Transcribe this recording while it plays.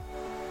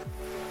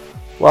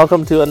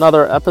Welcome to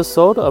another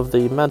episode of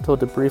the Mental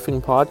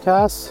Debriefing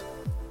Podcast.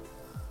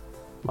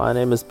 My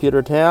name is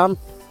Peter Tam,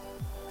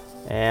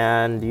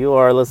 and you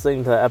are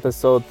listening to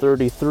episode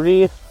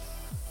 33.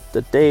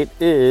 The date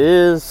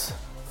is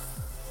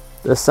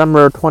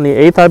December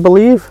 28th, I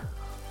believe,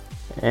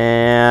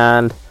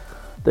 and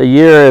the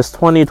year is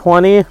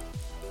 2020,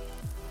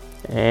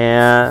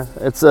 and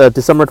it's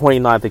December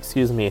 29th,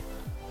 excuse me.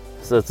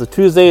 So it's a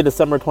Tuesday,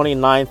 December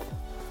 29th,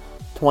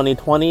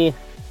 2020,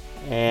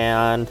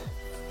 and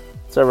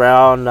it's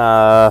around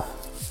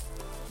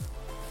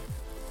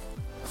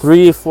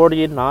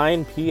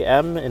 3:49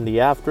 p.m. in the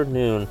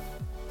afternoon.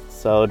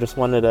 So just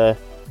wanted to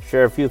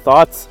share a few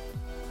thoughts,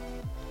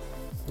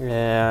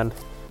 and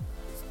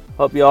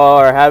hope you all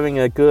are having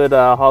a good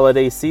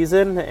holiday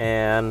season,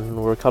 and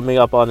we're coming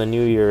up on the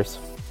New Year's.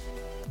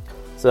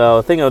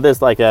 So think of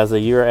this like as a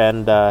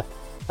year-end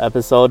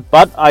episode,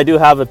 but I do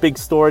have a big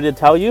story to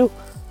tell you.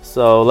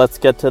 So let's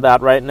get to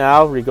that right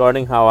now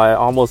regarding how I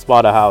almost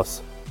bought a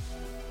house.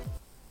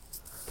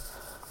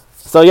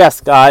 So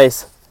yes,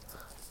 guys,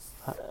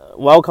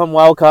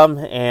 welcome,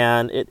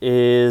 and it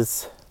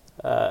is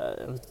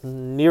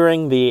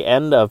nearing the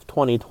end of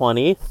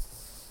 2020.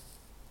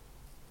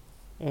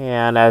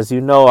 And as you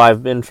know,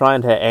 I've been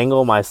trying to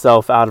angle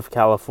myself out of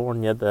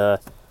California the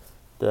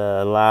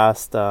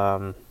last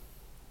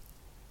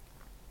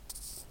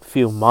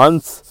few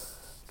months,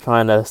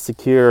 trying to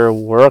secure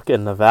work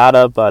in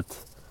Nevada,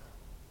 but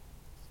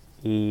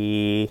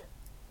the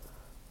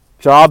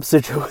job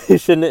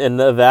situation in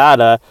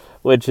Nevada,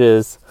 which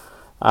is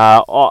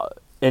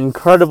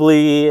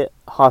incredibly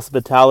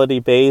hospitality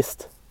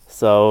based.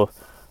 So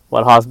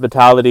what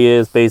hospitality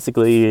is,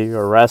 basically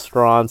your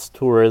restaurants,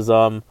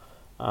 tourism,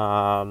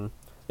 a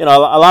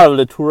lot of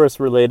the tourist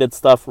related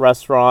stuff,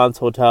 restaurants,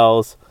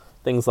 hotels,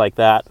 things like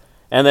that.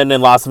 And then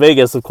in Las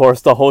Vegas, of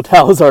course, the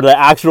hotels are the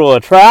actual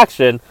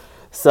attraction.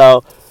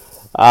 So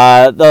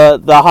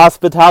the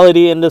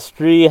hospitality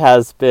industry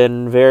has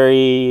been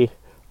very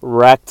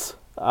wrecked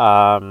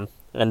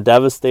and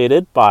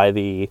devastated by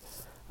the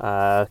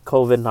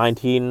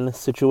COVID-19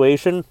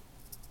 situation.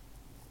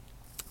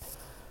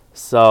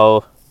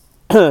 So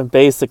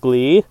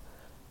basically,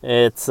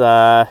 it's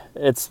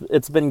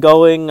been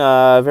going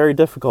very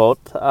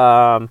difficult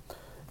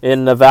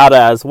in Nevada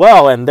as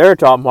well, and their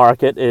job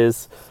market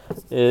is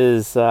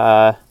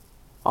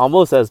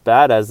almost as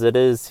bad as it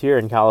is here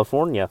in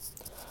California.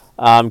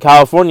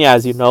 California,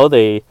 as you know,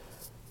 the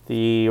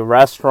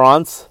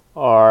restaurants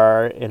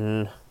are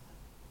in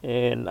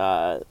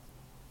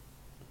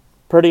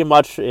pretty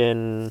much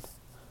in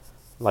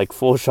like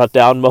full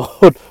shutdown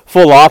mode,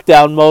 full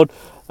lockdown mode.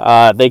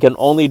 They can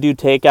only do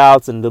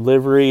takeouts and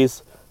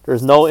deliveries.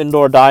 There's no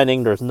indoor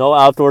dining. There's no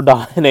outdoor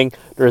dining.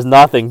 There's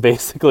nothing,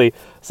 basically.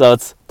 So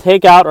it's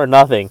takeout or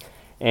nothing.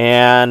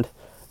 And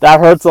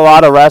that hurts a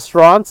lot of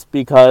restaurants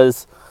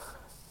because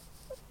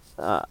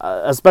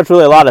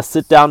especially a lot of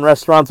sit-down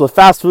restaurants. With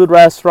fast food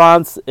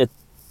restaurants, it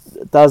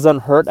doesn't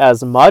hurt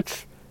as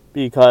much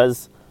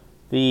because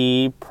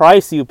the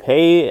price you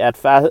pay at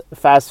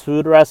fast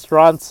food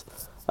restaurants,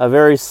 a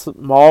very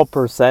small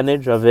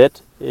percentage of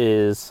it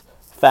is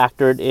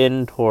factored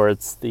in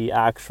towards the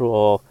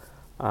actual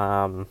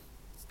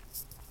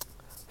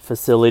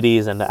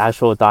facilities and the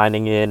actual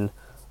dining in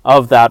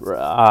of that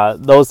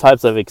those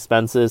types of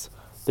expenses.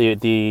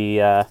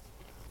 The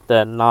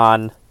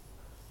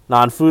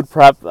non-food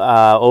prep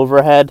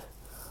overhead,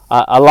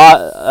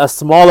 a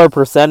smaller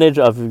percentage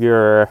of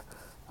your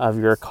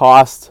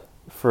cost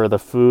for the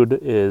food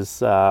is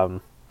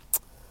the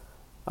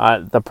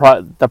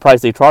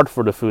price they charge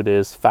for the food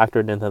is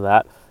factored into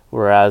that,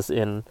 whereas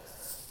in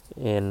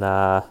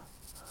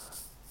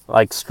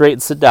like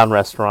straight sit down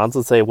restaurants,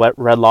 let's say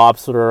Red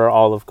Lobster,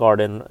 Olive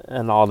Garden,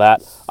 and all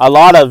that, a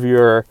lot of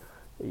your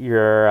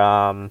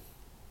or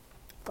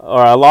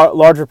a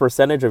larger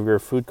percentage of your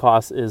food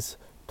cost is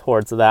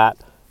towards that,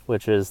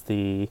 which is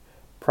the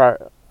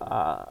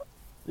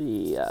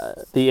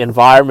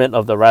environment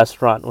of the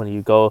restaurant when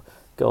you go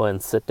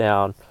and sit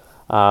down.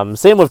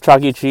 Same with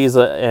Chuck E. Cheese,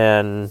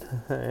 and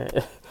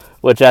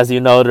which, as you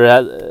know,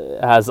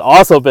 has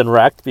also been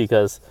wrecked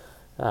because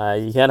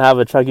you can't have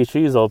a Chuck E.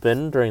 Cheese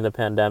open during the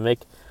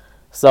pandemic.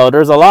 So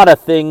there's a lot of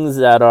things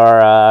that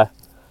are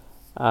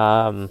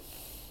not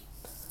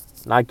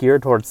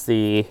geared towards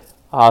the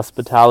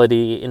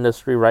hospitality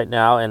industry right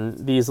now,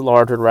 and these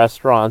larger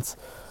restaurants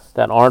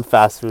that aren't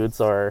fast foods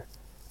are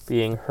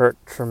being hurt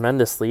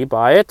tremendously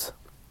by it.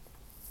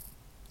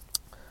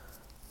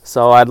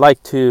 So I'd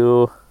like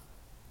to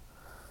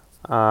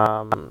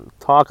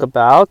talk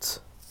about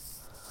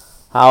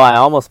how I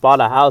almost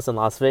bought a house in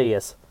Las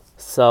Vegas.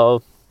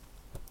 So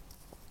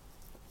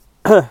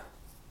I've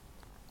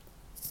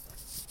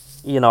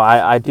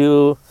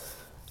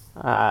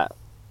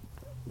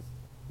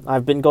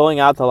been going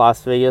out to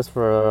Las Vegas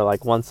for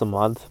like once a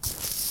month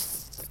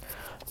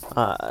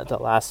the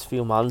last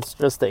few months,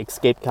 just to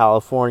escape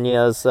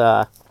California's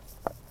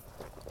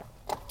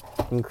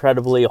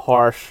incredibly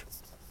harsh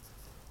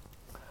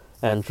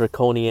and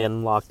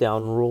draconian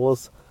lockdown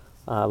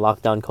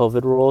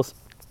COVID rules.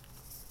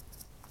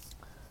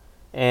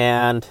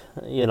 and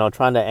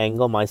trying to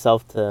angle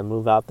myself to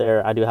move out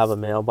there. I do have a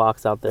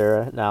mailbox out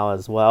there now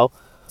as well,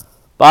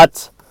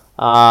 but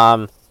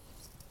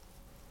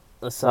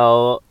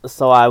so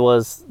I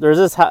was there's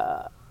this.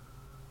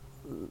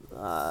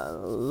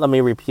 Let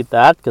me repeat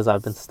that because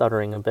I've been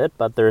stuttering a bit.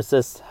 But there's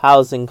this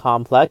housing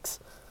complex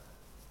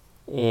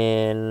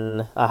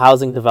in a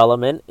housing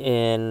development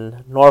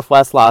in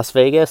Northwest Las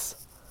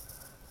Vegas,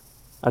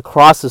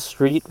 across the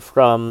street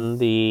from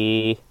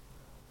the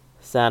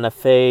Santa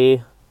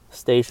Fe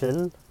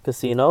Station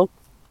Casino.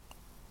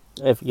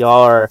 If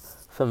y'all are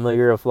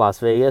familiar with Las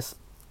Vegas,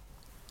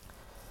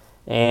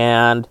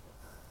 and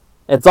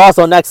it's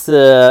also next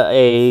to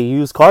a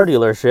used car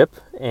dealership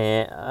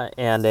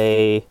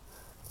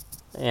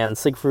and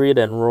Siegfried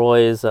and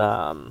Roy's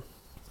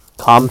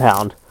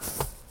compound.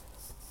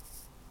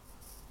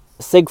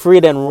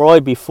 Siegfried and Roy,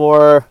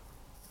 before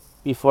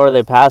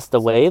they passed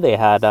away, they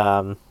had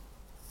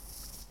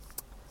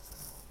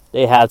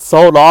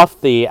sold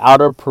off the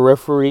outer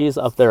peripheries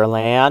of their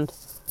land.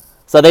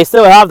 So they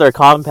still have their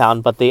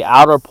compound, but the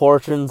outer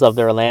portions of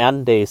their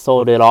land, they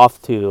sold it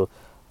off to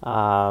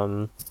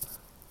housing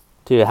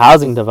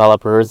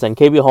developers, and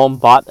KB Home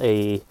bought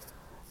a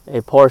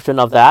portion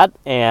of that,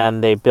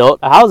 and they built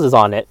houses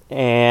on it.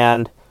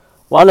 And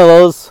one of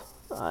those,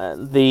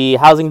 the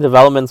housing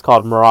development's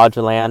called Mirage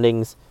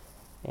Landings,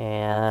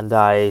 and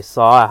I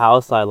saw a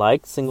house I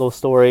liked, single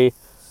story,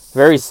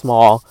 very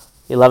small,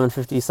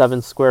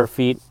 1157 square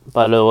feet,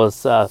 but it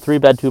was 3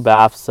 bed, 2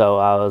 baths. So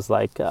I was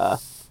like,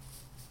 this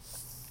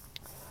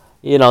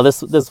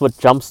would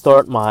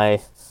jumpstart my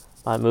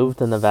move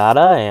to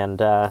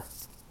Nevada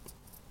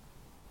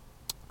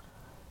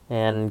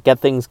and get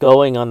things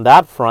going on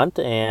that front,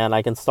 and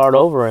I can start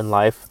over in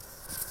life.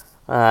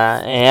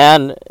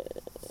 And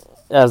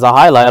as a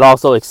highlight,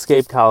 also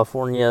escape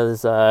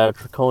California's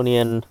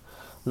draconian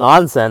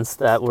nonsense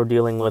that we're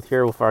dealing with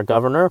here with our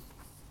governor.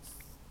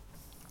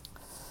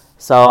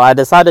 So I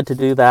decided to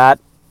do that,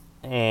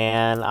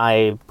 and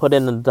I put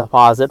in a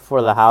deposit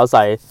for the house.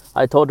 I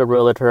told the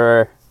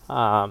realtor,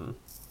 I'm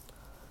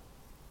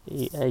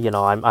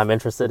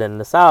interested in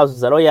this house. He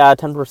said, oh yeah,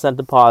 10%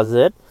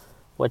 deposit,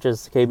 which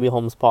is KB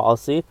Home's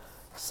policy.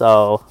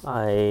 So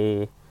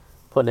I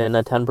put in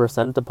a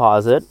 10%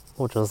 deposit,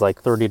 which was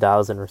like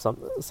 $30,000 or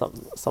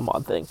some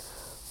odd thing.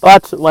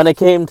 But when it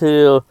came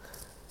to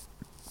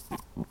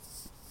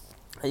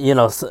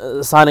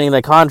signing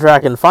the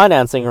contract and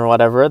financing or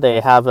whatever, they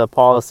have a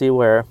policy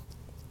where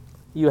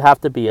you have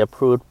to be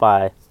approved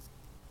by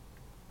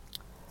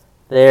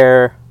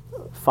their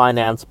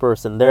finance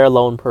person, their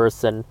loan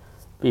person,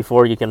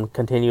 before you can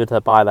continue to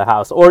buy the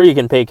house, or you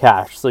can pay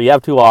cash. So you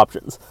have two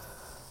options.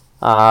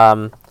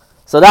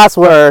 So that's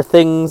where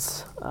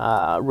things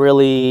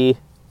really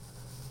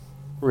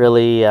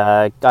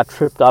got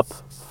tripped up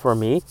for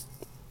me,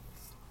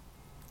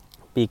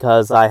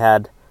 because I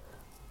had,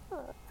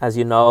 as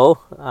you know,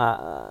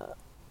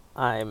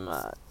 I'm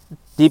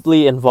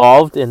deeply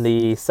involved in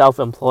the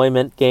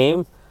self-employment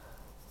game.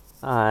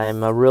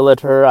 I'm a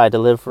realtor. I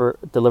deliver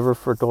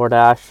for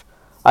DoorDash.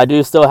 I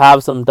do still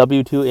have some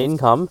W-2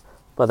 income,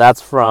 but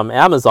that's from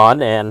Amazon,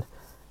 and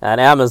at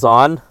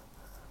Amazon,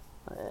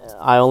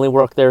 I only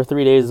work there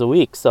 3 days a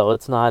week, so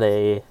it's not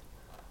a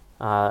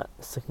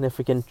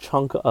significant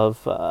chunk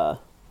of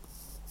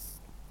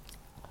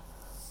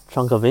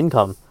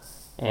income.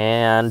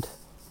 And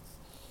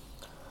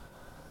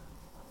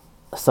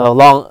so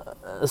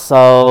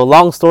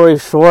long story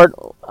short,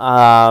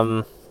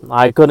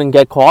 I couldn't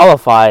get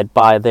qualified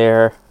by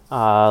their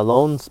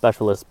loan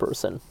specialist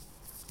person.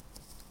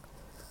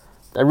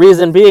 The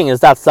reason being is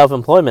that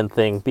self-employment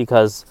thing,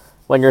 because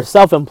when you're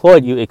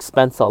self-employed, you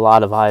expense a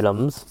lot of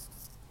items,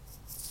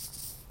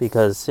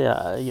 because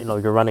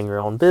you're running your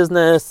own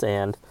business,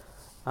 and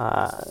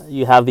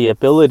you have the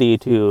ability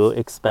to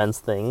expense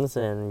things.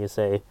 And you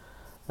say,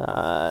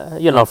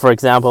 for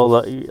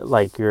example,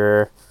 like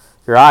your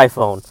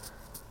iPhone,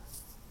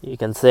 you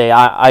can say,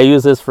 I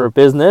use this for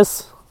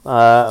business,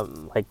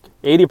 like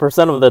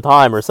 80% of the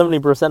time or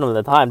 70% of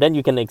the time. Then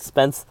you can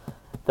expense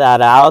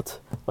that out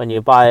when you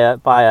buy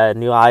a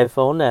new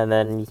iPhone, and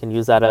then you can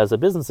use that as a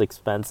business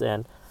expense,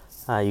 and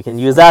you can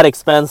use that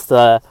expense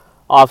to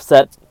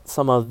offset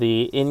some of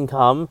the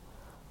income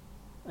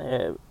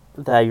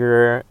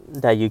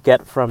that you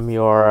get from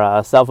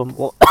your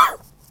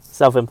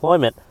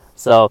self-employment.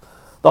 So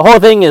the whole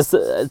thing is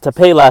to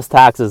pay less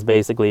taxes,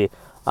 basically,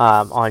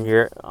 on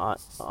your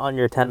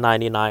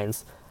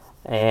 1099s,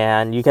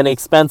 and you can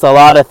expense a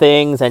lot of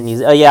things. And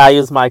I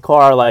use my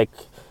car like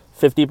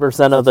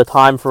 50% of the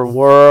time for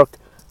work,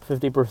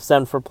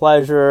 50% for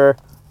pleasure.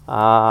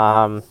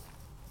 Well,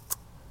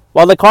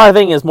 the car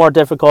thing is more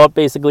difficult.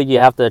 Basically, you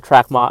have to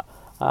track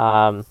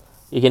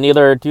you can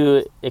either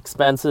do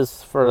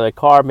expenses for the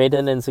car,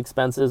 maintenance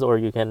expenses, or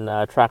you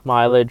can track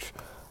mileage.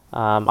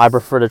 I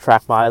prefer to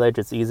track mileage.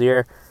 It's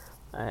easier.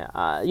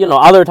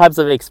 Other types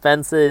of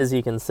expenses,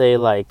 you can say,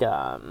 like,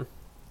 you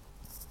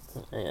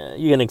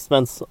can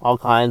expense all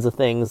kinds of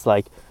things,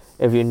 like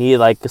if you need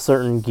like a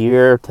certain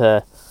gear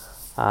to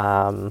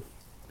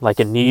like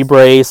a knee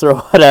brace or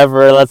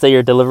whatever. Let's say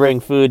you're delivering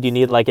food, you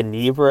need like a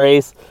knee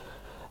brace.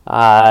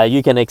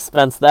 You can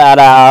expense that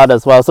out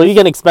as well. So you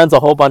can expense a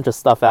whole bunch of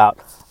stuff out.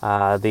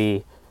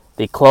 The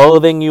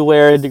clothing you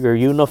wear, your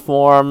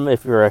uniform,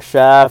 if you're a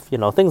chef,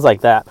 things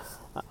like that.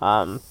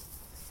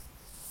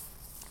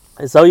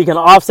 So you can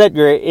offset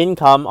your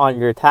income on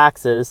your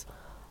taxes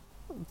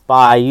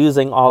by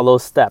using all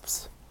those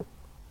steps.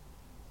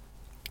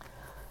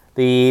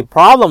 The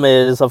problem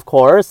is, of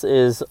course,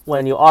 is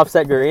when you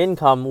offset your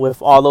income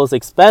with all those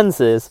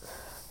expenses,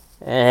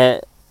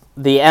 the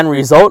end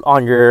result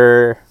on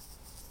your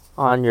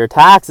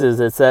taxes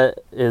is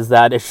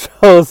that it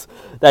shows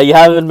that you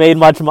haven't made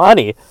much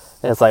money.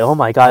 And it's like, oh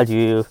my God,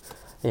 you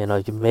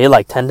made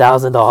like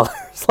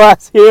 $10,000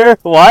 last year.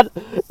 What?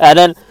 And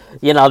then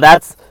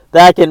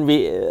that can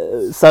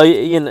be so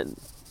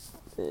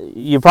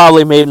you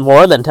probably made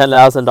more than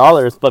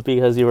 $10,000, but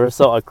because you were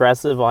so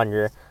aggressive on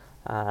your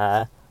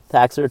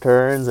tax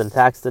returns and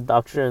tax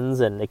deductions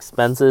and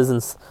expenses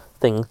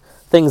and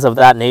things of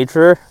that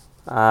nature,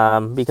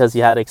 because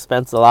you had to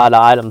expense a lot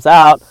of items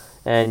out,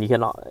 and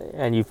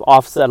you've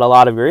offset a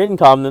lot of your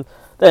income,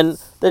 then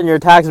your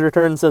tax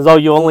return says, oh,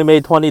 you only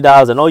made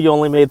 $20,000, oh, you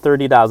only made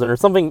 $30,000, or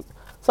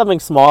something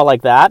small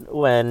like that,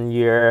 when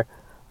you're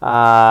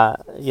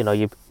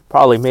you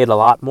probably made a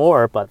lot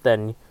more, but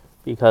then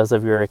because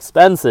of your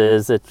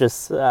expenses,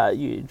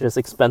 you just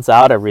expense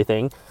out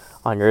everything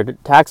on your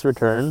tax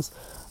returns.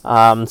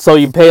 So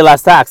you pay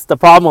less tax. The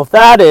problem with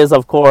that is,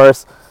 of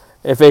course,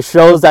 if it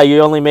shows that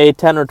you only made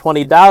 10 or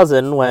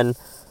 20,000 when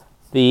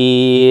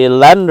the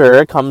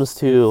lender comes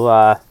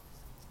to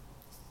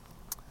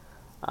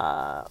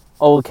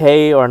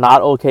okay or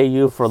not okay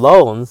you for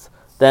loans,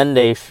 then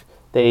they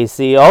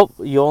see, oh,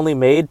 you only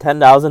made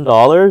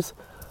 $10,000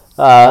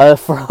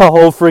 for a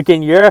whole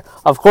freaking year.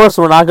 Of course,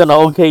 we're not going to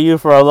okay you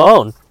for a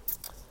loan,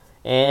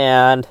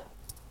 and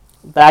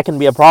that can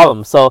be a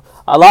problem. So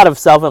a lot of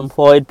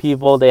self-employed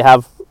people, they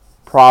have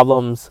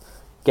problems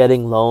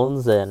getting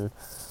loans, and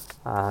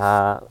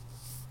a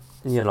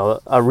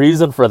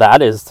reason for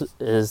that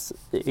is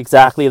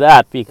exactly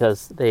that,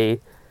 because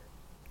they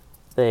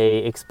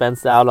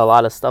expense out a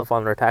lot of stuff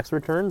on their tax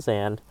returns,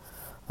 and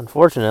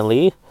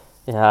unfortunately,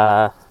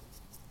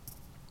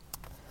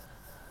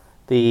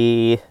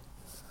 the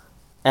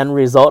end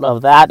result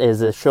of that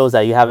is it shows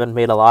that you haven't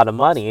made a lot of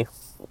money,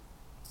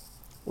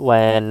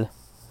 when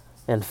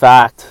in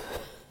fact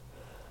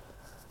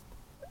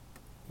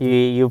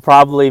you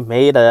probably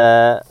made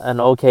an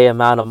okay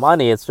amount of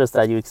money. It's just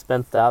that you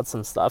expensed out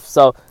some stuff.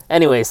 So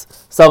anyways,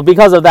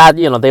 because of that,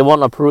 they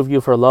won't approve you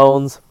for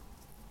loans.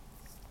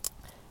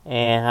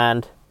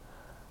 And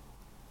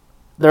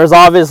there's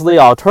obviously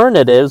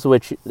alternatives,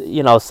 which,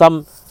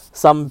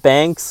 some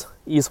banks,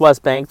 East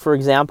West Bank, for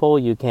example,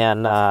 they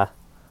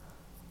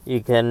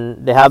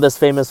have this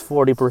famous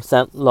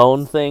 40%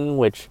 loan thing,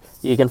 which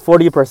you can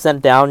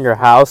 40% down your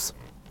house,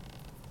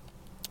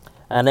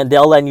 and then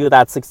they'll lend you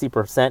that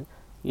 60%.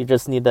 You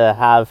just need to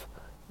have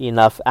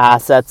enough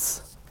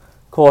assets,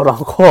 quote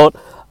unquote,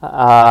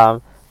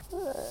 that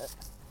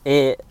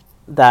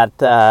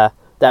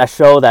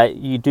show that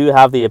you do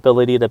have the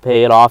ability to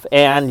pay it off,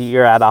 and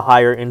you're at a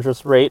higher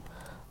interest rate.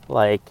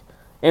 Like,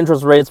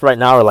 interest rates right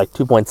now are like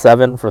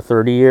 2.7 for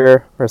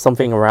 30-year or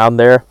something around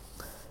there,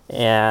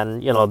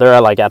 and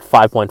they're like at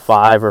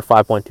 5.5 or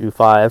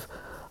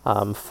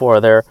 5.25 for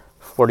their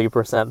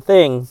 40%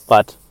 thing.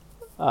 But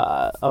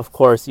of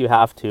course, you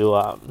have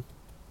to.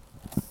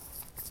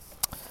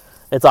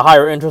 It's a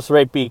higher interest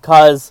rate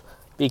because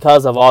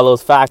of all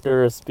those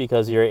factors,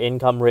 because your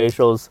income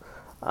ratios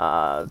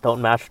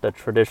don't match the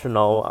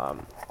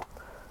traditional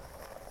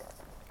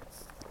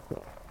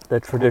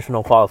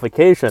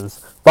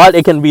qualifications. But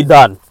it can be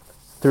done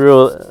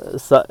through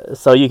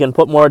so you can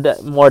put more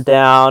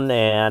down,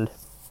 and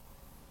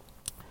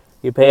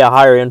you pay a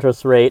higher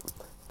interest rate,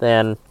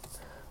 then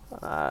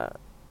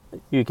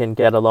you can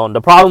get a loan.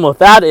 The problem with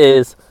that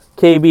is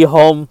KB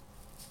Home,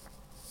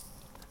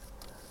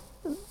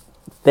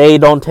 they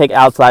don't take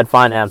outside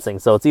financing.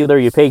 So it's either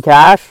you pay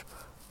cash,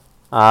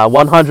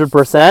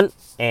 100%,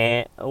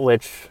 and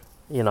which,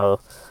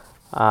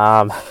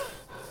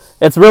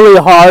 it's really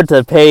hard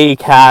to pay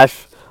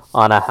cash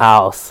on a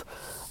house.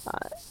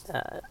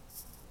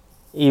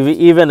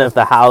 Even if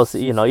the house,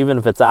 even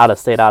if it's out of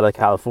state, out of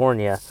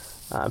California,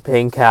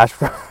 paying cash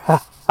for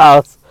a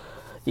house,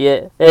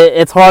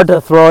 it's hard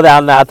to throw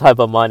down that type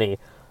of money.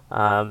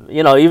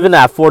 Even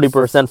at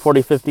 40%,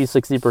 40, 50,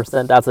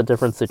 60%, that's a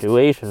different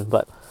situation.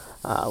 But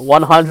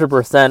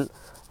 100%,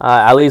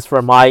 at least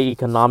for my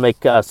economic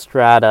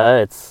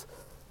strata,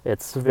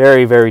 it's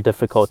very, very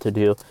difficult to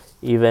do,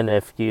 even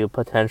if you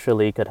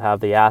potentially could have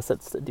the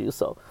assets to do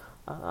so.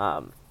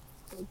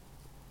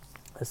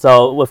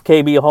 So with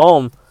KB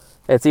Home,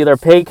 it's either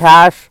pay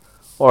cash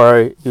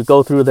or you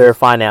go through their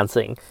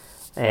financing.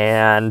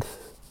 And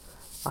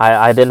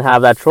I didn't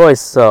have that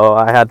choice, so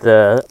I had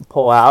to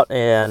pull out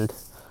and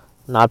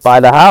not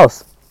buy the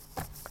house.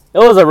 It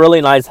was a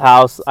really nice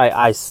house.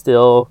 I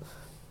still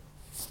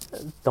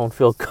don't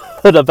feel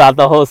good about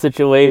the whole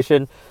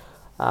situation.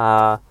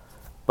 But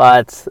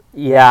But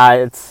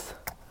yeah,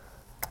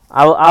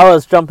 I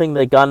was jumping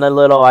the gun a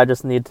little. I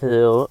just need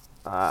to.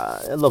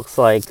 It looks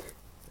like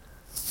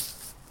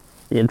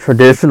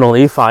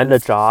traditionally find a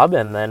job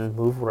and then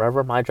move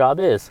wherever my job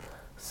is.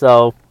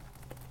 So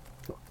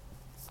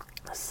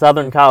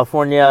Southern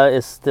California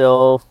is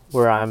still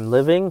where I'm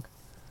living,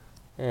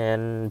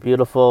 in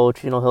beautiful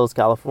Chino Hills,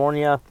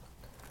 California,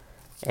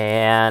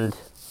 and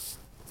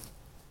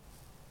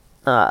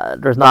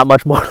there's not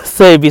much more to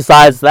say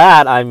besides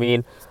that. I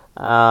mean,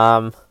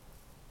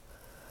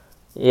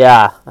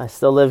 yeah, I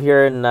still live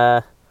here in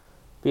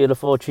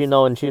beautiful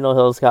Chino and Chino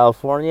Hills,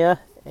 California,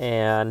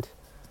 and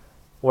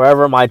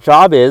wherever my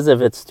job is,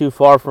 if it's too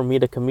far for me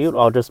to commute,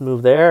 I'll just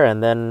move there,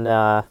 and then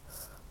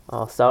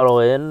I'll settle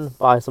in,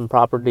 buy some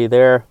property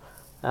there.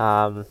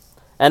 And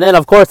then,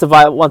 of course,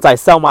 once I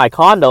sell my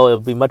condo,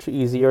 it'll be much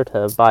easier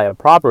to buy a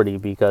property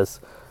because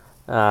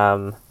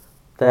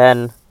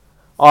then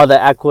all the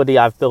equity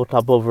I've built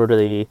up over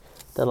the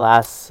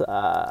last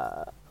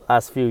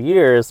few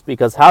years,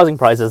 because housing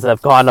prices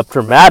have gone up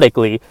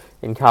dramatically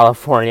in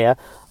California,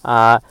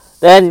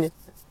 then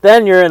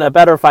you're in a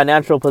better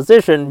financial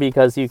position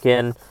because you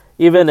can,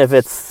 even if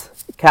it's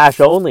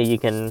cash only, you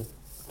can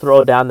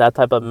throw down that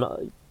type of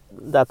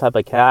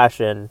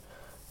cash and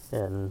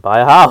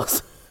buy a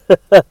house.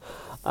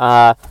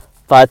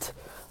 But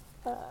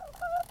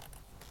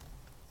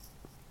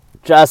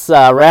just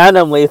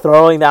randomly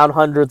throwing down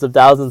hundreds of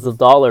thousands of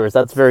dollars,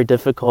 that's very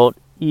difficult,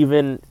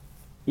 even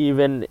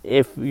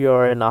if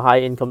you're in a high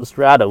income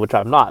strata, which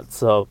I'm not.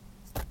 So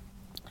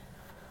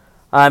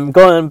I'm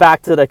going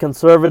back to the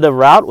conservative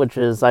route, which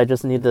is I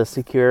just need to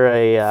secure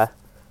a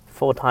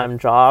full-time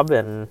job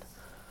and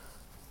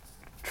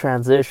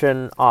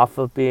transition off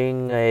of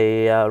being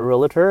a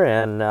realtor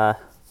and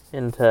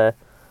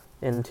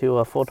into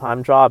a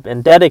full-time job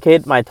and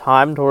dedicate my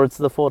time towards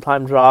the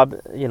full-time job.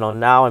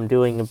 Now I'm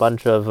doing a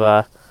bunch of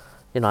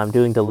I'm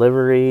doing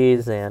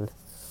deliveries, and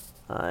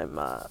I'm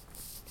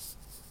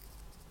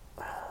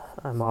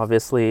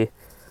obviously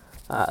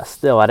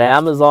still at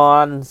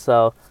Amazon,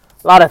 so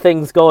a lot of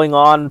things going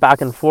on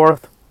back and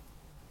forth,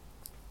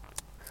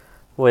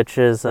 which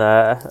is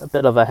a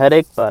bit of a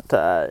headache, but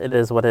it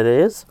is what it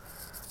is.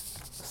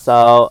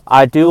 So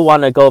I do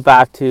want to go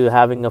back to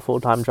having a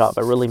full-time job.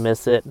 I really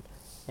miss it.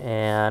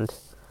 And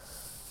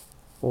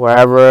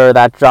wherever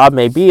that job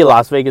may be,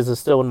 Las Vegas is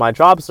still in my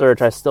job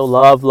search. I still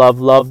love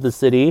the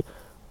city.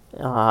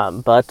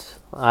 But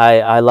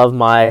I love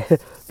my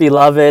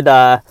beloved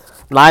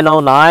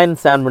 909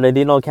 San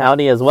Bernardino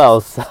County as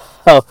well. So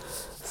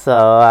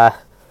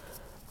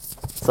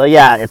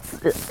yeah,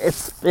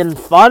 it's been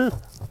fun,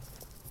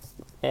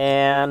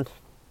 and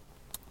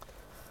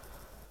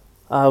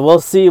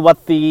we'll see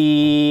what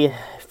the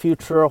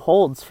future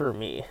holds for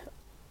me.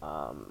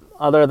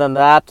 Other than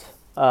that,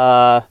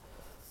 the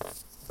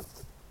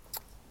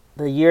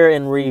year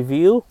in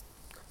review,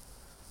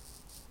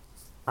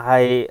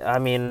 I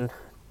mean,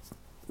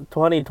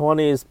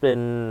 2020 has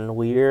been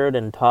weird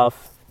and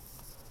tough.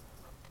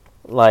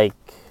 Like,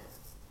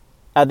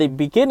 at the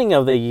beginning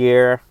of the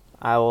year,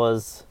 I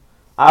was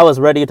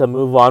ready to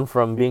move on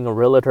from being a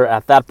realtor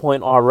at that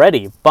point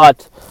already,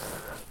 but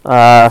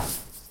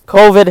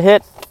COVID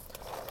hit.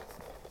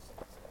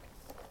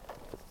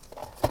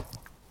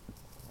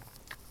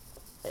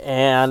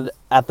 And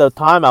at the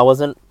time, I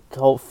wasn't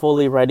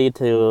fully ready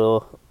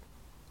to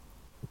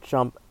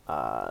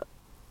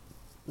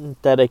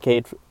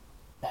dedicate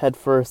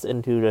headfirst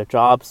into the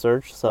job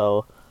search.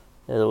 So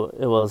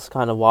it was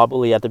kind of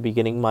wobbly at the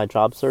beginning of my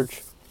job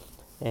search.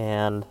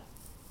 And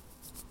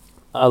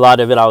a lot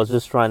of it, I was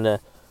just trying to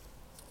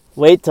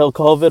wait till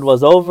COVID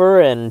was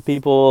over and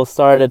people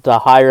started to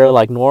hire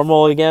like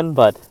normal again.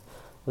 But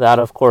that,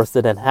 of course,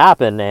 didn't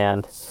happen.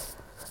 And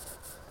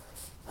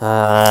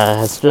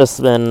it's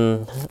just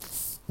been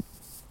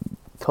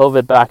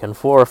COVID back and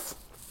forth,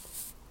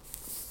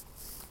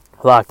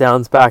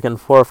 lockdowns back and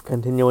forth,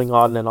 continuing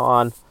on and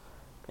on,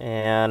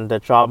 and the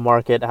job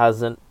market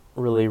hasn't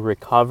really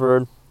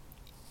recovered.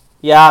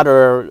 Yeah,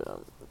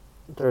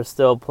 there's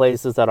still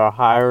places that are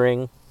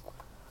hiring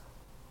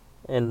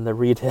in the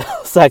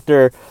retail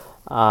sector,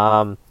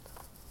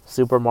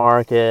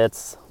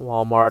 supermarkets,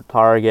 Walmart,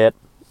 Target,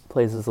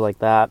 places like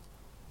that,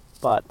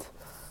 but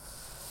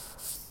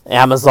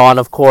Amazon,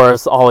 of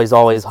course, always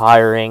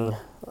hiring.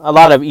 A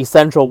lot of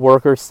essential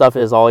worker stuff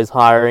is always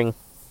hiring.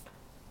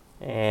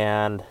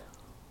 And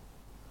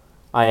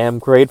I am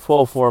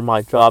grateful for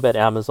my job at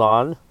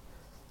Amazon.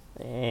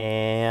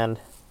 And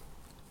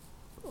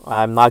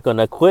I'm not going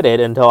to quit it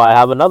until I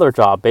have another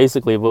job,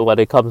 basically what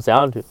it comes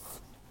down to.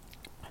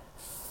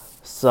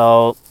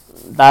 So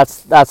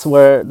that's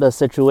where the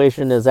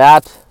situation is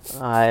at.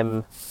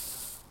 I'm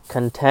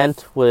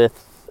content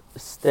with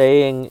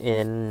staying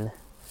in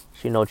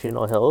Chino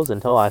Hills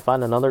until I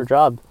find another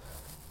job,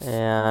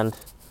 and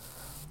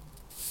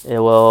it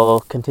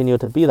will continue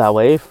to be that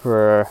way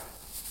for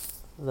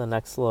the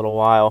next little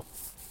while.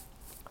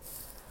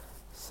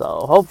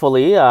 So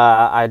hopefully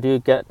I do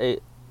get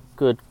a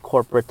good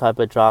corporate type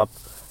of job.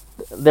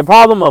 The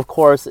problem, of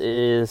course,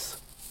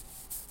 is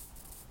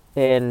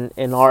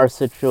in our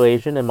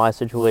situation, in my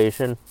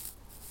situation,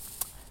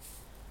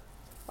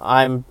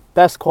 I'm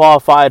best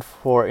qualified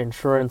for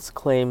insurance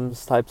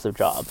claims types of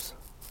jobs.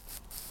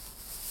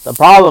 The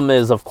problem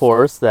is, of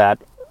course, that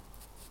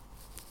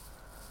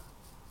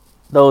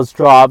those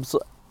jobs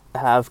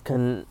have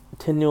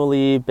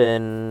continually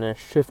been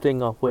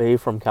shifting away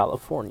from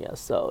California.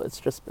 So it's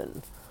just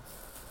been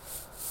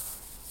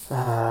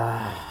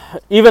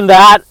even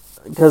that,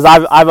 because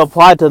I've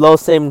applied to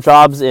those same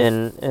jobs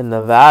in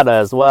Nevada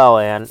as well,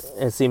 and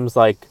it seems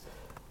like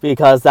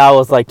because that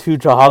was like 2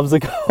 jobs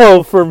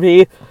ago for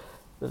me,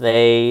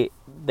 they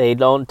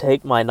don't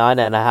take my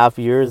 9.5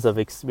 years of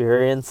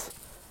experience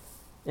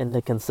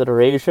into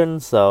consideration.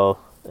 So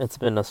it's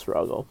been a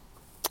struggle.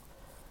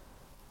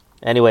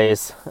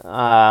 Anyways,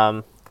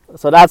 so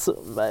that's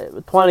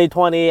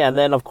 2020, and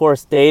then of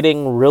course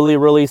dating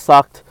really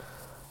sucked.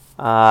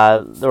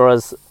 There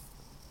was,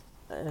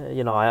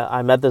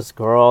 I met this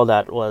girl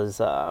that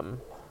was,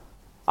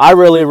 I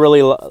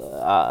really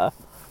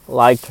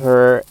liked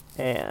her,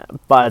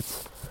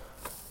 but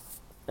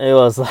it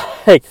was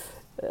like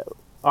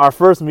our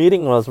first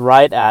meeting was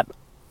right at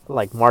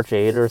like March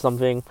 8 or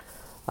something,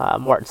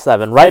 March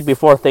 7, right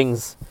before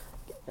things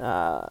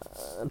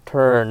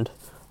turned.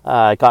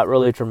 It got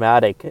really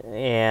dramatic,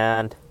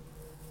 and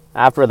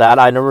after that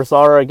I never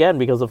saw her again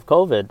because of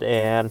COVID.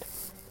 And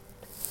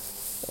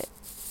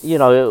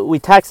we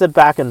texted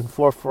back and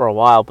forth for a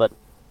while, but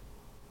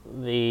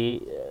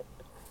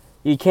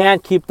you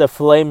can't keep the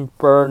flame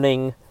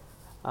burning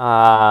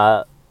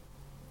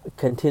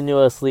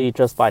continuously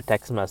just by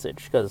text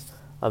message, because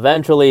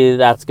eventually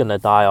that's gonna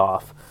die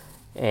off,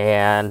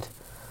 and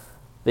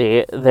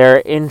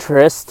their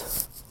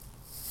interest,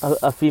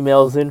 a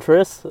female's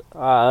interest,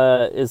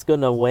 is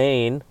gonna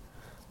wane,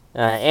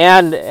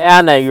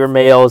 and your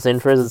male's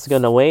interest is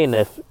gonna wane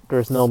if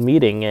there's no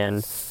meeting.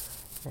 And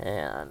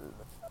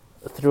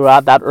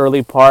throughout that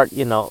early part,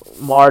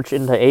 March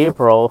into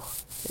April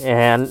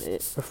and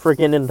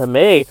freaking into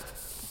May,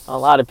 a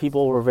lot of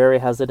people were very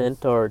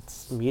hesitant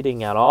towards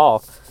meeting at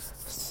all.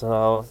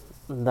 So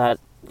that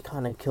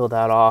kind of killed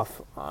that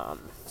off.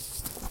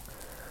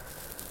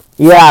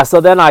 Yeah,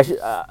 so then I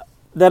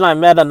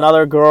met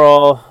another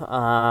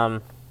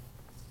girl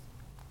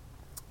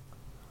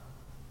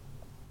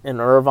in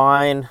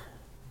Irvine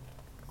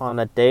on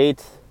a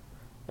date,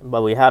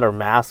 but we had our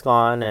mask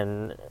on,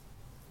 and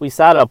we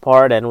sat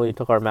apart and we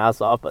took our masks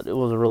off, but it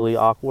was really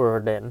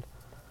awkward. And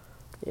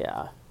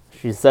yeah,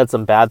 she said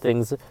some bad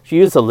things. She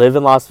used to live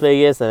in Las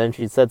Vegas, and then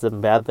she said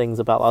some bad things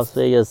about Las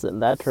Vegas, and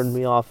that turned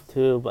me off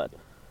too. But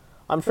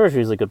I'm sure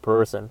she's a good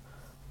person.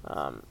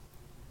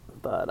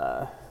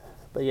 But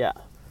yeah.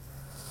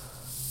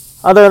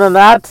 Other than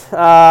that,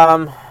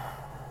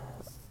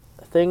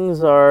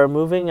 things are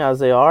moving as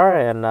they are,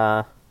 and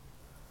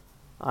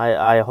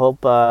I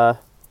hope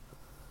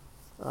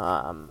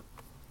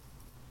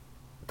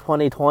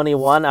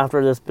 2021,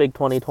 after this big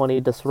 2020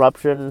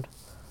 disruption,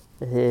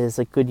 is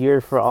a good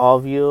year for all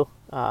of you,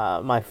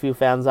 my few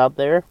fans out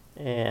there.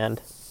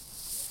 And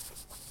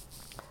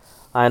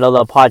I know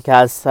the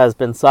podcast has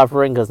been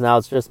suffering because now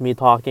it's just me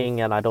talking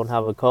and I don't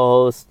have a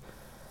co-host.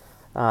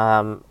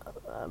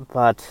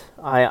 But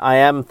I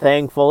am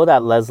thankful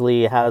that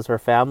Leslie has her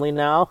family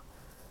now,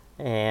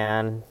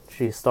 and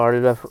she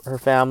started her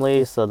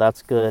family, so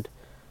that's good.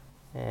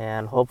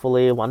 And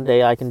hopefully one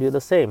day I can do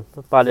the same.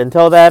 But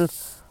until then,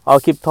 I'll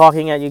keep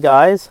talking at you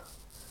guys.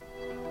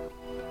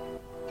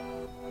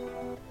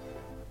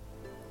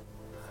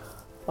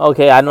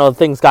 Okay, I know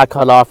things got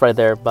cut off right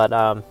there, but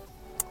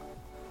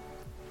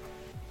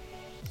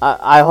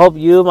I hope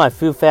you, my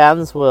few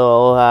fans,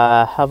 will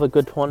have a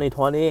good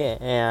 2020,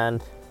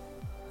 and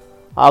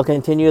I'll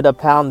continue to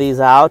pound these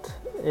out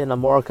in a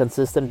more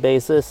consistent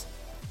basis,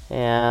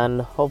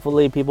 and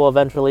hopefully people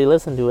eventually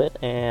listen to it.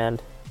 And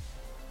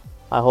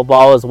I hope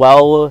all is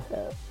well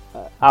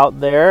out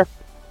there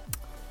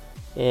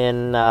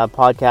in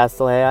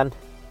podcast land.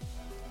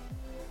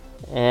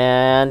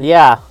 And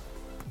yeah,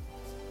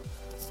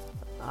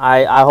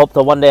 I hope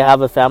to one day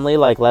have a family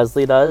like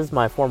Leslie does,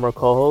 my former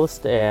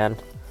co-host, and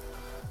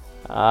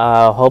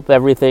hope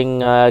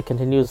everything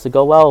continues to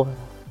go well.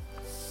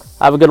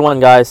 Have a good one,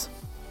 guys.